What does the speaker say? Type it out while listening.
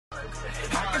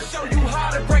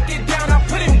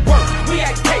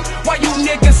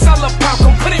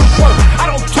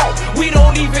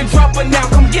even drop a now.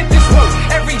 Come get this work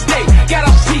every day. Got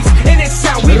a piece in its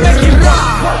sound. We make it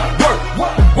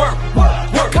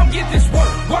work. Come get this work.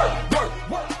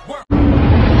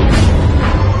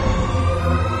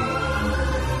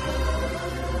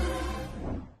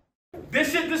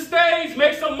 This shit the stage.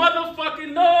 Make some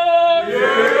motherfucking noise. Yeah.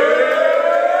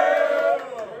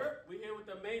 We here with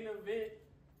the main event.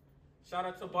 Shout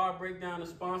out to Bar Breakdown, the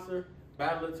sponsor.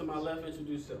 Battler to my left,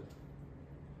 introduce him.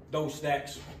 Those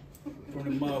Stackz from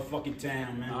the motherfucking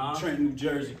town, man. Trenton, New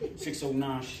Jersey,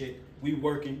 609 shit. We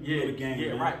working, you know the game,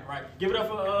 man. Right. Give it up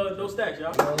for those Stackz,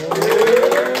 y'all.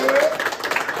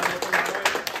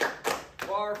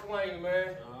 FireFlame,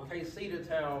 man. Can't see the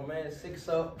town, man. 6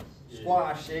 up,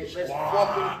 squad shit. Let's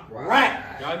fucking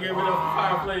right. Y'all give it up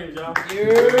for FireFlame, y'all.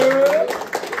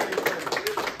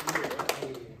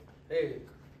 Hey.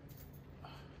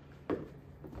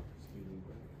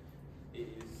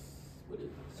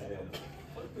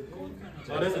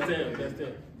 Oh, that's a 10. That's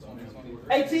 10.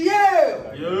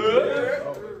 ATL!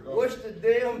 Yeah. What's the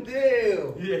damn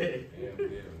deal? Yeah.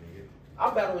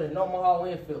 I'm battling in Omaha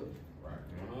and Philly.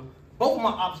 Both of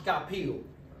my ops got peeled.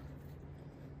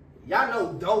 Y'all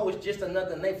know dough is just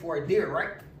another name for a deer,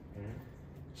 right?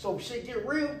 So shit get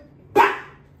real, bah!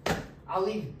 I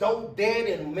leave dope dead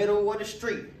in the middle of the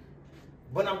street.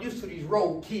 But I'm used to these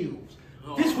road kills.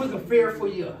 This wasn't fair for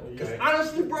you. Because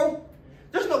honestly, bro,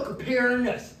 there's no comparing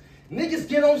us. Niggas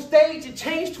get on stage and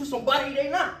change to somebody they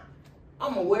not.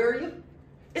 I'm aware of you.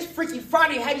 It's Freaky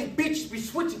Friday how these bitches be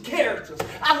switching characters.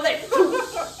 I let two.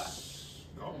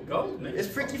 Go. It's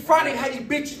Freaky Friday how these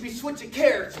bitches be switching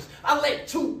characters. I let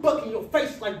two buck in your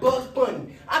face like Bugs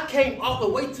Bunny. I came all the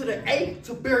way to the A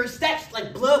to bury Stackz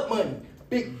like blood money.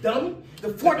 Big dummy, the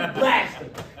 40 blasting.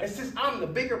 And since I'm the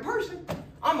bigger person,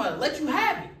 I'm gonna let you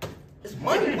have it. It's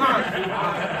money laundering.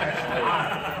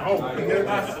 I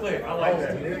like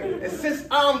that. And since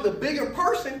I'm the bigger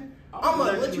person, I'm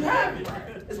gonna let you have it.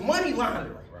 It's money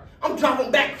laundering. I'm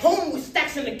dropping back home with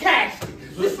Stackz in the casket.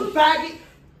 Listen, faggot.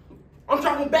 I'm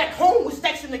dropping back home with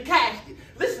Stackz in the casket.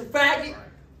 Listen, faggot.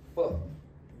 Fuck.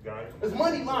 It's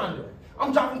money laundering.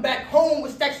 I'm dropping back home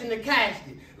with Stackz in the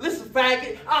casket. Listen,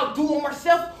 faggot. I'll do it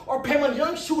myself or pay my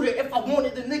young shooter if I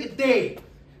wanted the nigga dead.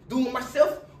 Do it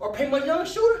myself or pay my young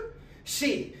shooter?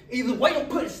 Shit, either way I'm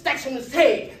putting Stackz on his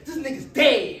head. This nigga's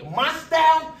dead. My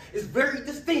style is very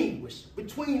distinguished.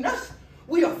 Between us,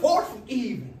 we are far from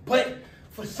even. But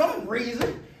for some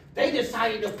reason, they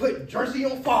decided to put Jersey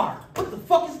on fire. What the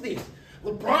fuck is this?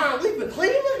 LeBron leaving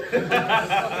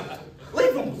Cleveland?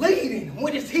 Leave him bleeding.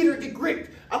 When his heater get gripped,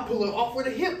 I pull it off with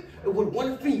a hip and with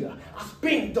one finger. I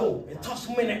spin though and toss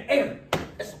him in the air.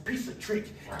 That's a piece of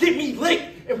trick. Get me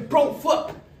licked and bro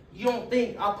fuck. You don't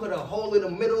think I put a hole in the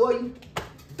middle of you?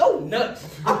 Don't nuts.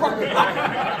 I brought the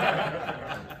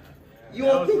You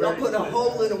don't think I put a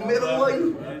hole in the middle of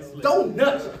you? Don't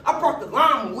nuts. I brought the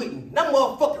llama with me. That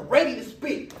motherfucker ready to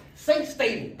spit. Same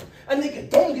statement. A nigga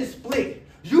don't get split.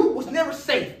 You was never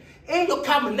safe. And your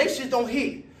combinations don't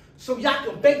hit. So y'all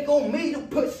can bank on me to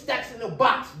put Stackz in the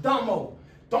box. Dumbo.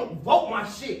 Don't vote my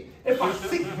shit. If I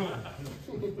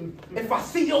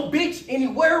see your bitch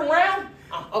anywhere around,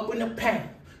 I'm up in the pound.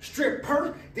 Strip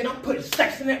her, then I'm putting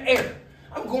Stackz in the air.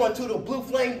 I'm going to the Blue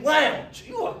Flame Lounge.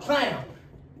 You a clown.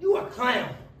 You a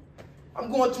clown.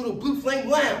 I'm going to the Blue Flame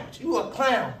Lounge. You a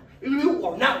clown. You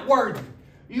are not worthy.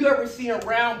 You ever see a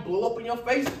round blow up in your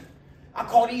face? I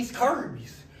call these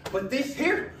Kirby's. But this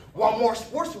here, Walmart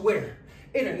sportswear.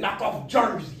 It'll knock off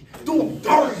Jersey. Do them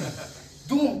dirty.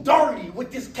 Do them dirty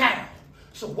with this cow.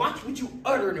 So watch what you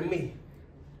utter to me.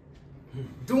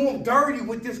 Do them dirty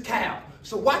with this cow.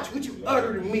 So watch what you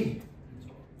utter to me.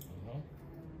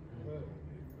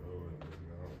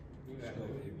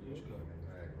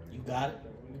 You got it?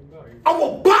 I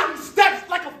will body Stackz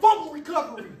like a fumble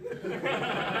recovery.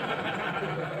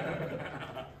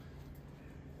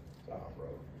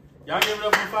 Y'all give it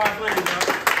up for FireFlame,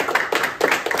 y'all.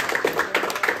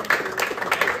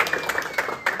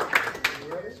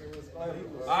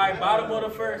 All right, bottom of the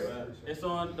first. It's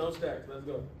on those Stackz. Let's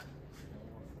go.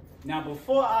 Now,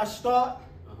 before I start,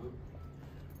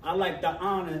 I like to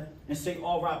honor and say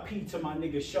R.I.P. to my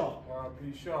nigga Sharp.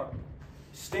 R.I.P. Sharp.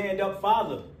 Stand up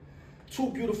father.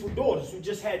 2 beautiful daughters who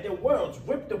just had their worlds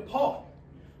ripped apart.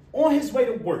 On his way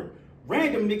to work,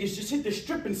 random niggas just hit the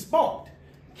strip and sparked.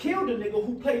 Killed a nigga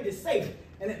who played it safe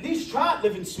and at least tried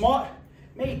living smart.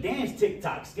 Made dance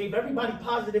TikToks, gave everybody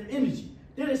positive energy,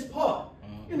 did his part.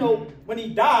 You know, when he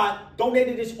died,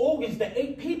 donated his organs to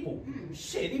 8 people.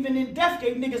 Shit, even in death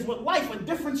gave niggas with life a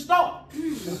different start.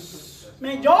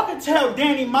 Man, y'all can tell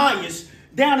Danny Myers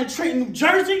down in Trenton, New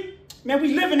Jersey. Man,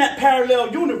 we live in that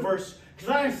parallel universe. Cause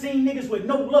I done seen niggas with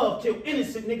no love kill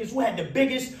innocent niggas who had the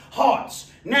biggest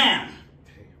hearts. Now,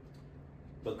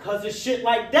 because of shit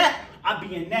like that, I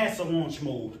be in NASA launch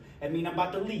mode. I mean, I'm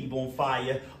about to leave on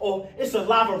fire. Or it's a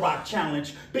lava rock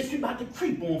challenge. Bitch, we about to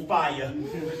creep on fire.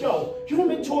 Yo,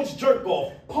 Human Torch jerk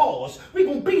off. Pause. We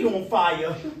gon' beat on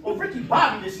fire. Or Ricky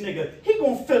Bobby, this nigga, he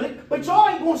gon' feel it, but y'all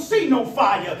ain't gon' see no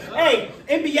fire. Hey,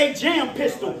 NBA Jam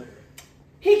Pistol.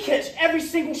 He catch every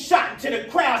single shot until the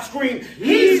crowd scream,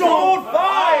 he's on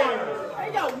fire!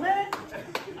 Hey, yo, man.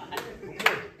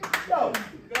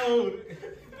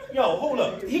 Yo, hold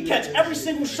up. He catch every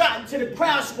single shot until the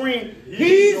crowd scream,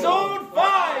 he's on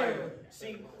fire!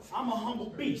 See, I'm a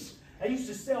humble beast. I used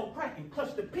to sell crack and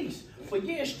clutch the piece. For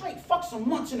years straight, fuck some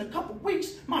months in a couple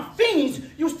weeks. My fiends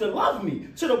used to love me,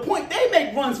 to the point they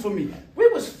make runs for me. We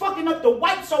was fucking up the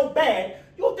white so bad,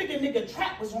 you'll think a nigga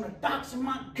trap was on the docks in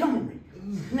Montgomery.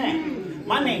 Now,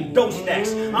 my name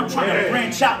Stackz. I'm trying to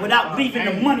branch out without leaving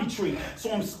the money tree.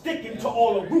 So I'm sticking to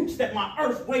all the roots that my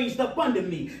earth raised up under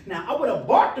me. Now, I would have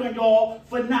barked on y'all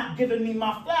for not giving me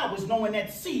my flowers, knowing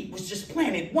that seed was just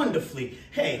planted wonderfully.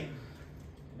 Hey,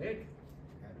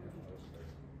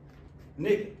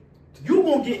 nigga, you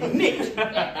gonna get nicked.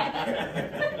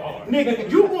 Nigga,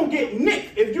 you gonna get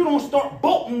nicked if you don't start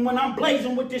bolting when I'm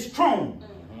blazing with this chrome.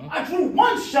 I drew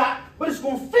one shot, but it's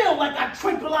gonna feel like I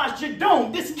tranquilized your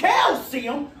dome. This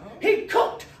calcium, he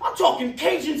cooked. I'm talking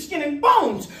Cajun skin and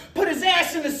bones. Put his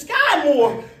ass in the sky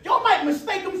more. Y'all might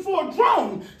mistake him for a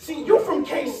drone. See, you from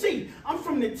KC, I'm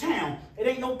from the town. It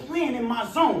ain't no plan in my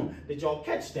zone. Did y'all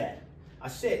catch that? I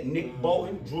said Nick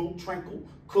Bolton, Drew Trinkle,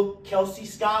 Cook, Kelsey,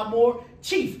 Skymore,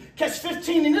 Chief. Catch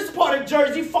 15 in this part of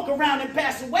Jersey, fuck around and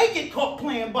pass away, get caught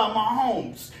playing by my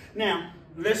homes. Now,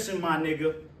 listen, my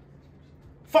nigga.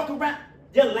 Fuck around.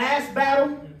 Your last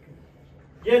battle,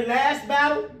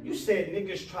 you said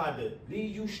niggas tried to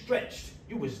leave you stretched.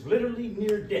 You was literally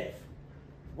near death.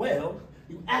 Well,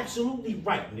 you absolutely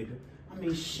right, nigga. I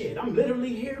mean, shit, I'm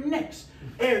literally here next.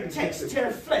 Air text,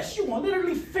 tear flesh. You gonna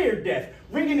literally fear death.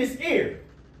 Ring in his ear.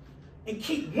 And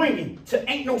keep ringing till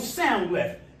ain't no sound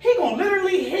left. He gonna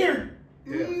literally hear.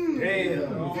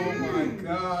 Damn. Oh my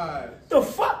God. The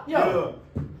fuck, yo.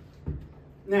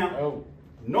 Now,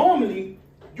 normally,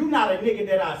 you not a nigga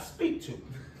that I speak to.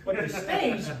 But the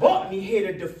stage brought me here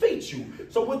to defeat you.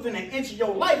 So within an inch of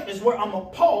your life is where I'ma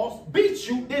pause, beat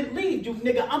you, then leave you.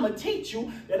 Nigga, I'ma teach you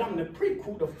that I'm the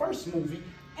prequel, the first movie,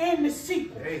 and the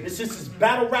sequel. And since it's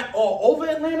battle rap all over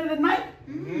Atlanta tonight,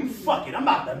 fuck it, I'm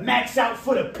about to max out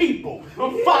for the people.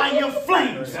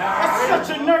 FireFlames. That's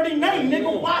such a nerdy name,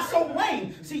 nigga. Why so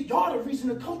lame? See, y'all the reason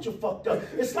the culture fucked up.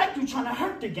 It's like you trying to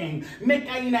hurt the game. Make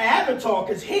I ain't an avatar,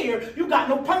 cause here, you got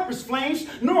no purpose, flames.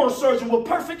 Neurosurgeon with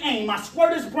perfect aim. I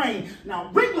squirt his brain.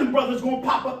 Now, Ringling Brothers gonna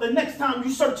pop up the next time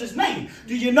you search his name.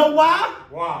 Do you know why?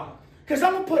 Why? Cause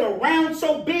I'm gonna put a round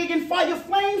so big in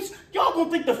FireFlames, y'all gonna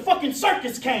think the fucking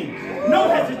circus came. No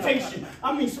hesitation.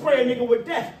 I mean, spray a nigga with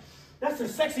death. That's a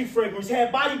sexy fragrance.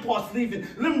 Had body parts leaving,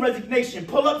 limb resignation,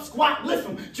 pull up, squat, lift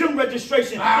them, gym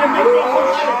registration. Then make your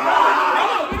whole life. Hey,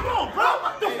 yo, come on, bro.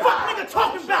 What the fuck nigga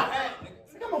talking about?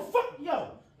 Come on, fuck, yo.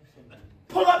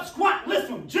 Pull up, squat, lift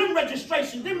them, gym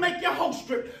registration. Then make your whole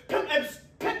strip. Pimp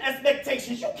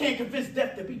expectations. You can't convince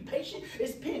death to be patient.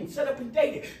 It's pinned, set up, and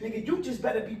dated. Nigga, you just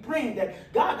better be praying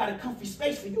that God got a comfy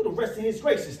space for you to rest in his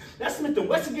graces. That Smith &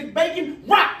 Wesson get bacon,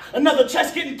 rock. Another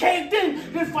chest getting caved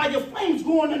in, then FireFlames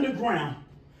going underground.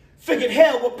 Figured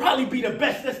hell would probably be the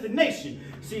best destination.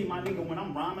 See, my nigga, when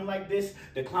I'm rhyming like this,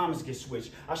 the climates get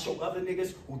switched. I show other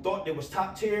niggas who thought they was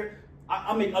top tier.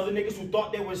 I make other niggas who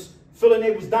thought they was feeling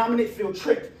they was dominant feel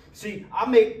tricked. See,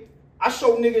 I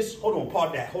show niggas, hold on,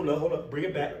 pardon that. Hold up, bring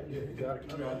it back. Yeah, you got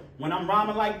it. When I'm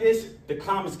rhyming like this, the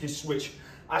climates get switched.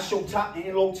 I show top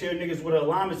and low tier niggas where the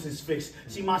alignments is fixed.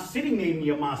 See, my city made me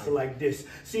a monster like this.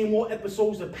 Seen more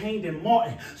episodes of Pain than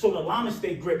Martin, so the alignments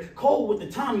stay grip. Cold with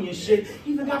the Tommy and shit.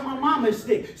 Even got my mama a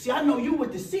stick. See, I know you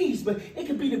with the C's, but it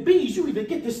could be the B's. You either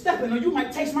get the stepping or you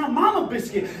might taste my mama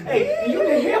biscuit. Hey, and you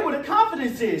can hear where the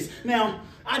confidence is. Now,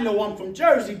 I know I'm from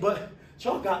Jersey, but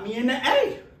y'all got me in the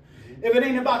A. If it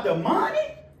ain't about the money,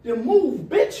 then move,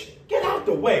 bitch. Get out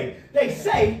the way. They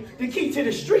say the key to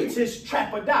the streets is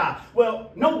trap or die.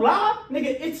 Well, no lie,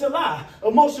 nigga, it's a lie.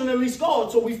 Emotionally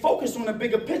scarred, so we focus on the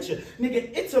bigger picture.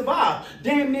 Nigga, it's a vibe.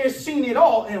 Damn near seen it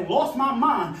all and lost my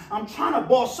mind. I'm trying to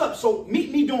boss up, so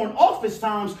meet me during office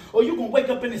times, or you gonna wake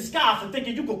up in the sky for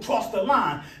thinking you could cross the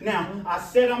line. Now, I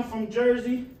said I'm from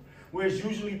Jersey, where it's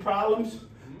usually problems.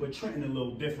 But Trenton a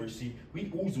little different, see.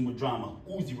 We oozing with drama.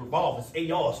 Uzi, revolvers,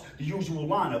 ARs, the usual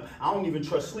lineup. I don't even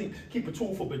trust sleep. Keep a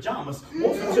tool for pajamas.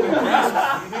 Wolf into the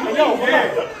grass. Hey, yo,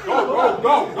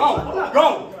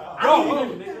 Go. I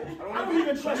don't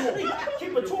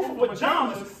a tour for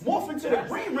pajamas, morph into the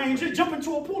Green Ranger, jump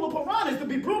into a pool of piranhas. To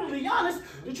be brutally honest,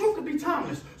 the truth could be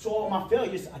timeless. So all my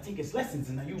failures, I take as lessons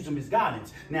and I use them as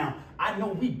guidance. Now, I know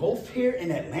we both here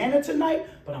in Atlanta tonight,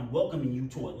 but I'm welcoming you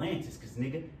to Atlantis, because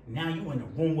nigga, now you in the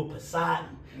room with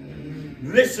Poseidon.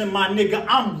 Listen, my nigga,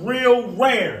 I'm real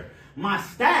rare. My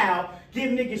style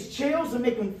give niggas chills and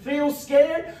make them feel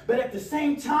scared, but at the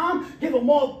same time, give them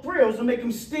all thrills and make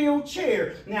them still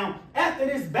cheer. Now, after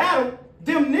this battle,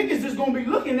 them niggas is gonna be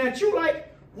looking at you like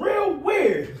real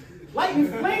weird. Lighting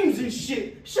flames and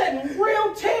shit, shedding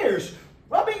real tears,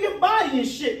 rubbing your body and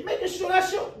shit, making sure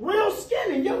that's your real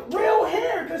skin and your real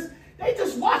hair, because they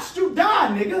just watched you die,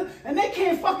 nigga, and they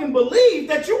can't fucking believe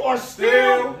that you are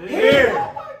still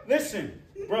here. Listen,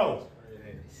 bro.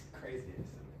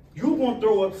 You gonna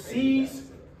throw up C's,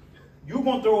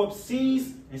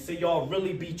 and say y'all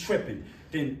really be tripping.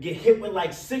 Then get hit with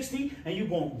like 60 and you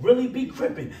gonna really be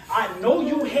crippin'. I know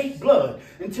you hate blood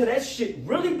until that shit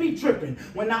really be dripping.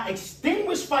 When I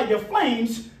extinguish fire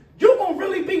flames, you gonna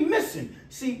really be missing.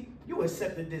 See, you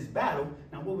accepted this battle.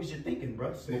 Now what was you thinking,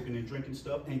 bruh? Smoking and drinking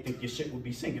stuff? Ain't think your shit would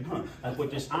be sinking, huh? Like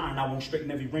with this iron, I won't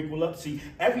straighten every wrinkle up. See,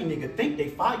 every nigga think they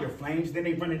fire flames, then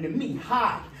they run into me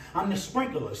high. I'm the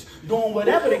sprinklers, doing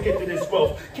whatever to get to this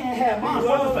wealth. Can't have mine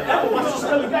forever. Watch you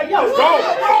still got yo. Go,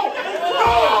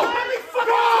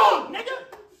 nigga,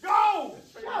 go.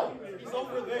 Yo, he's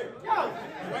over there. Yo,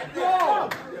 go.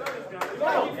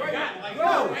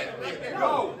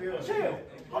 Chill.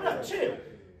 Hold up, chill.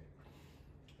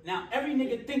 Now, every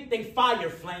nigga think they fire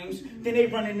flames, then they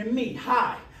run into me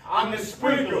high. I'm the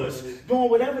sprinklers, doing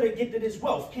whatever to get to this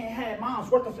wealth. Can't have moms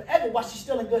working forever while she's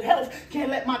still in good health. Can't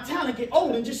let my talent get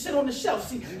old and just sit on the shelf.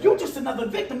 See, you just another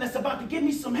victim that's about to give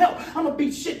me some help. I'ma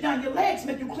beat shit down your legs,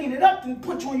 make you clean it up, and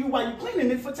punch on you while you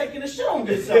cleaning it for taking a shit on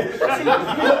yourself. See,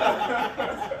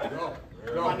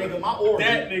 my nigga, my origin.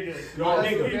 That nigga.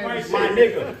 My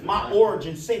nigga, my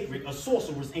origin sacred. A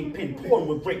sorcerer's ink pen pouring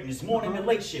with greatness. Morning and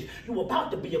late shift. You about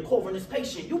to be a coroner's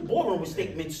patient. You boring with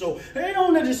statements, so they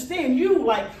don't understand you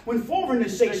like when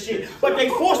foreigners say shit. But they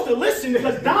forced to listen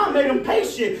because Don made them pay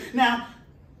shit. Now,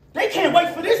 they can't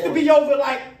wait for this to be over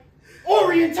like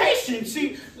orientation.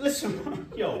 See, listen,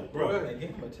 yo, bro.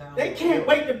 They can't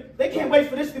wait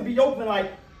for this to be open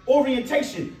like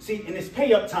orientation. See, in this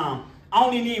pay up time, I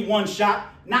only need one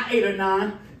shot, not 8 or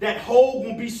 9. That hole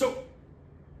won't be so...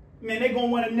 Man, they gonna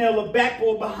want to nail a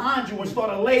backboard behind you and start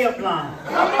a layup line.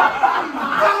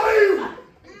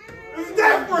 It's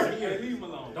different. It's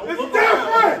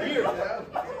different. You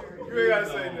ain't gotta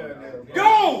say that.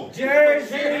 Go, Jerry.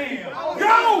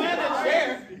 Go.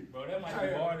 Bro, that might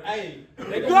be hard. Hey,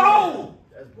 Go.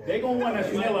 They gonna want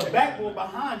to nail a backboard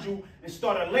behind you and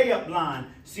start a layup line.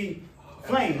 See,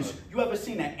 Flames, you ever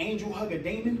seen an angel hug a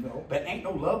demon, but ain't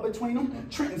no love between them?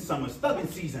 Trenton summer, stubbing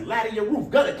season, ladder your roof,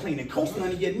 gutter cleaning, coasting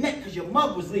under your neck because your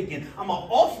mug was leaking. I'm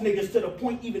off niggas to the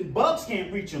point even bugs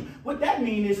can't reach him. What that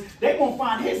mean is they gonna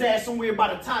find his ass somewhere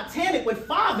by the Titanic with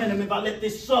 5 in him if I let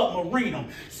this submarine him.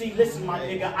 See, listen, my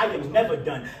nigga, I am never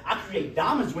done. I create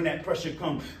diamonds when that pressure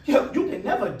comes. Yo, you can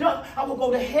never duck. I will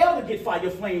go to hell to get fire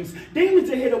flames.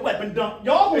 Demons to hit a weapon dump.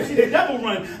 Y'all gonna see the devil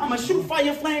run. I'ma shoot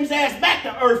fire flames ass back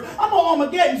to earth. I'm on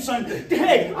Armageddon, son.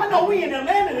 Hey, I know we in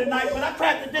Atlanta tonight, but I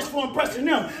crafted this for impressing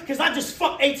them. Because I just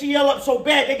fucked ATL up so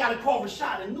bad, they got to call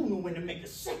Rashad and Nunu when to make a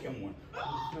second one.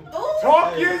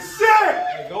 Talk your shit!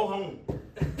 Hey, go home.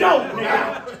 Dope,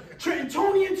 nigga.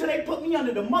 Trentonian till they put me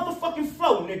under the motherfucking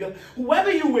flow, nigga.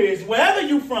 Whoever you is, wherever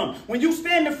you from, when you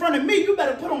stand in front of me, you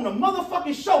better put on the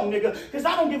motherfucking show, nigga. Because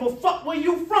I don't give a fuck where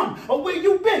you from or where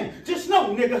you been. Just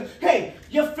know, nigga, hey,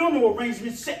 your funeral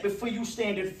arrangement's set before you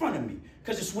stand in front of me.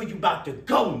 Because it's where you about to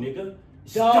go, nigga.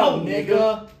 It's dope,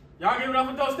 nigga. Y'all give it up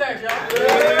for those Stackz, y'all.